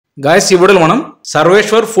Guys ఈ వీడియోలో మనం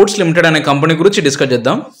సర్వేశ్వర్ ఫుడ్స్ లిమిటెడ్ అనే కంపెనీ గురించి డిస్కస్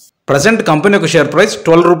చేద్దాం. ప్రెసెంట్ కంపెనీ యొక్క షేర్ ప్రైస్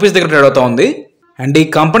 12 రూపీస్ దగ్గర ట్రేడ్ అవుతా ఉంది. అండ్ ఈ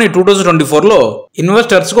కంపెనీ 2024లో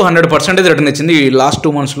ఇన్వెస్టర్స్ కు 100% రిటర్న్ ఇచ్చింది ఈ లాస్ట్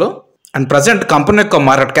 2 months లో. అండ్ ప్రెసెంట్ కంపెనీ యొక్క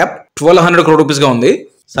మార్కెట్ క్యాప్ 1200 crore రూపీస్ గా ఉంది.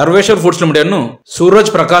 సర్వేశ్వర్ ఫుడ్స్ లిమిటెడ్ ను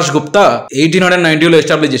సూరజ్ ప్రకాష్ గుప్తా 1890లో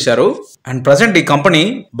ఎస్టాబ్లిష్ చేశారు. అండ్ ప్రెసెంట్ ఈ company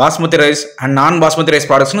basmati rice and non basmati rice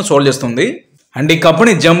products ను సోల్డ్ చేస్తుంది. అండ్ ఈ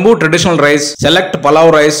company Jambu traditional rice, select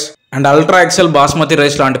pulao rice and ultra XL basmati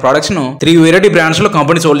rice లాంటి ప్రొడక్ట్స్ ను 3 వెరైటీ బ్రాండ్స్ లో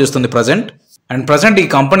కంపెనీ సోల్డ్ చేస్తుంది ప్రెసెంట్. అండ్ ప్రెసెంట్ ఈ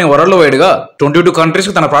కంపెనీ వరల్డ్ వైడ్ గా 22 కంట్రీస్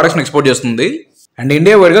కి తన ప్రొడక్ట్స్ ను ఎక్స్పోర్ట్ చేస్తుంది. అండ్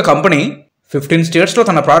ఇండియా వైడ్ గా కంపెనీ 15 స్టేట్స్ లో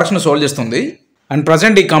తన ప్రొడక్ట్స్ ను సోల్డ్ చేస్తుంది. అండ్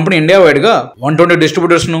ప్రెసెంట్ ఈ కంపెనీ ఇండియా వైడ్ గా 120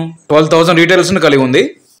 డిస్ట్రిబ్యూటర్స్ ను 12,000 రీటైలర్స్ ను కలిగి ఉంది.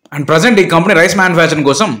 అండ్ ప్రెసెంట్ ఈ కంపెనీ రైస్ మ్యానుఫ్యాక్చరింగ్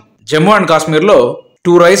కోసం జమ్మూ అండ్ కాశ్మీర్ లో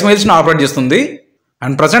 2 రైస్ మిల్స్ ను ఆపరేట్ చేస్తుంది.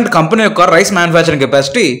 అండ్ ప్రెసెంట్ కంపెనీ యొక్క rice manufacturing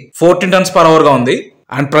capacity 14 tons per hour గా ఉంది.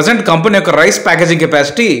 అండ్ ప్రెసెంట్ కంపెనీ యొక్క rice packaging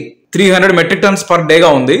capacity 300 metric tons per day గా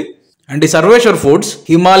ఉంది. అండ్ ఈ Sarveshwar foods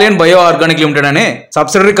Himalayan bio organic limited అనే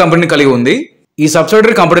సబ్సిడరీ కంపెనీ కలిగి ఉంది. ఈ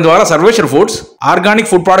సబ్సిడరీ కంపెనీ ద్వారా Sarveshwar foods organic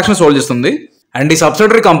food products ను సోల్డ్ చేస్తుంది. అండ్ ఈ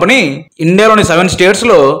సబ్సిడరీ కంపెనీ ఇండియాలోని 7 స్టేట్స్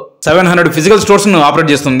లో 700 ఫిజికల్ స్టోర్స్ ను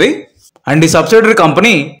ఆపరేట్ చేస్తుంది. అండ్ ఈ subsidiary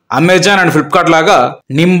company Amazon and Flipkart లాగా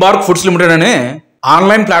నింబార్క్ ఫుడ్స్ లిమిటెడ్ అనే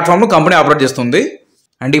ఆన్లైన్ ప్లాట్ఫామ్ ను కంపెనీ ఆపరేట్ చేస్తుంది.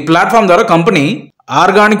 అండ్ ఈ ప్లాట్ఫామ్ ద్వారా కంపెనీ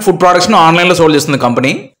ఆర్గానిక్ ఫుడ్ ప్రొడక్ట్స్ ను ఆన్లైన్ లో సోల్డ్ చేస్తుంది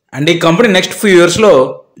కంపెనీ. అండ్ ఈ కంపెనీ నెక్స్ట్ ఫ్యూ ఇయర్స్ లో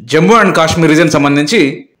జమ్మూ అండ్ కాశ్మీర్ రీజన్ సంబంధించి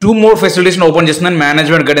 2 more ఫెసిలిటీస్ ను ఓపెన్ చేస్తుందని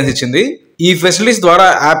మేనేజ్మెంట్ గైడెన్స్ ఇచ్చింది. ఈ ఫెసిలిటీస్ ద్వారా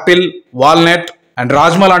యాపిల్, వాల్నట్ అండ్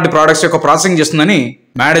రాజ్మా లాంటి ప్రొడక్ట్స్ యొక్క ప్రాసెసింగ్ చేస్తుందని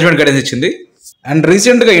మేనేజ్మెంట్ గైడెన్స్ ఇచ్చింది. అండ్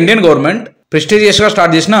రీసెంట్ గా ఇండియన్ గవర్నమెంట్ ప్రెస్టీజియస్ గా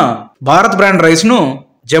స్టార్ట్ చేసిన భారత్ బ్రాండ్ రైస్ ను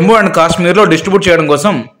జమ్మూ అండ్ కాశ్మీర్ లో డిస్ట్రిబ్యూట్ చేయడం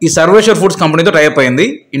కోసం ఈ సర్వేశ్వర్ ఫుడ్స్ కంపెనీతో టైఅప్ అయింది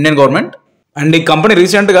ఇండియన్ గవర్నమెంట్. అండ్ ఈ కంపెనీ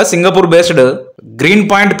రీసెంట్ గా Singapore based green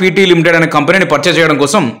point PT limited అనే కంపెనీని పర్చేస్ చేయడం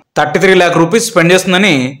కోసం 33 lakh రూపీస్ స్పెండ్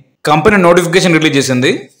చేస్తుందని కంపెనీ నోటిఫికేషన్ రిలీజ్ చేసింది.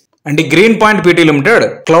 అండ్ ఈ green point PT limited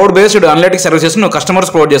cloud based analytics services ను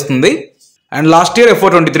కస్టమర్స్ ప్రొవైడ్ చేస్తుంది. And last year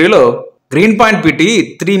FY23లో green point PT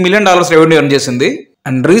 $3 million revenue earn చేసింది.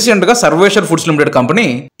 అండ్ రీసెంట్ గా Sarveshwar foods limited company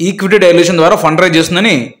equity dilution ద్వారా fund rise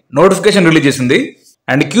చేస్తుందని notification release చేసింది.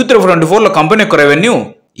 And Q3 FY24 లో company యొక్క revenue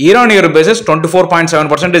year on year basis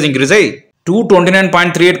 24.7% increase అయ్యి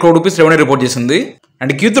 229.38 crore rupees revenue report చేసింది.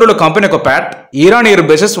 And Q3 లో కంపెనీ యొక్క Pat year on year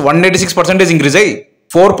basis 186% increase అయ్యి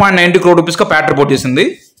 4.90 crore రూపీస్ గా ప్యాట్ రిపోర్ట్ చేసింది.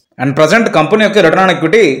 అండ్ ప్రెసెంట్ కంపెనీ యొక్క రిటర్న్ ఆన్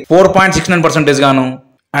ఈక్విటీ 4.69% గాను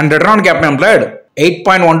and return on capital employed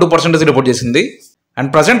 8.12% report చేసింది. అండ్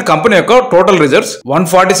ప్రెసెంట్ కంపెనీ యొక్క total reserves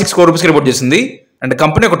 146 crore rupees report చేసింది. And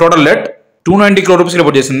company యొక్క total debt 290 crore rupees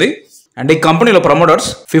report చేసింది. And ఈ కంపెనీలో ప్రమోటర్స్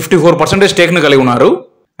 54% స్టేక్ ను కలిగి ఉన్నారు.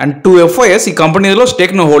 అండ్ 2 FIS ఈ కంపెనీలో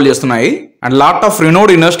స్టేక్ ను హోల్డ్ చేస్తున్నాయి. And lot of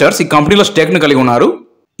renowned investors ఈ కంపెనీలో స్టేక్ ను కలిగి ఉన్నారు.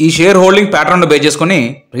 ఈ షేర్ హోల్డింగ్ ప్యాటర్న్ ను బేస్ చేసుకుని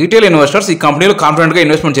రీటైల్ ఇన్వెస్టర్స్ ఈ కంపెనీలో కాన్ఫిడెంట్ గా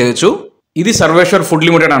ఇన్వెస్ట్మెంట్ చేయొచ్చు. ఇది సర్వేశ్వర్ ఫుడ్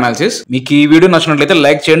లిమిటెడ్ అనాలిసిస్. మీకు ఈ వీడియో నచ్చినట్లయితే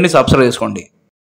లైక్ చేయండి, సబ్స్క్రైబ్ చేసుకోండి.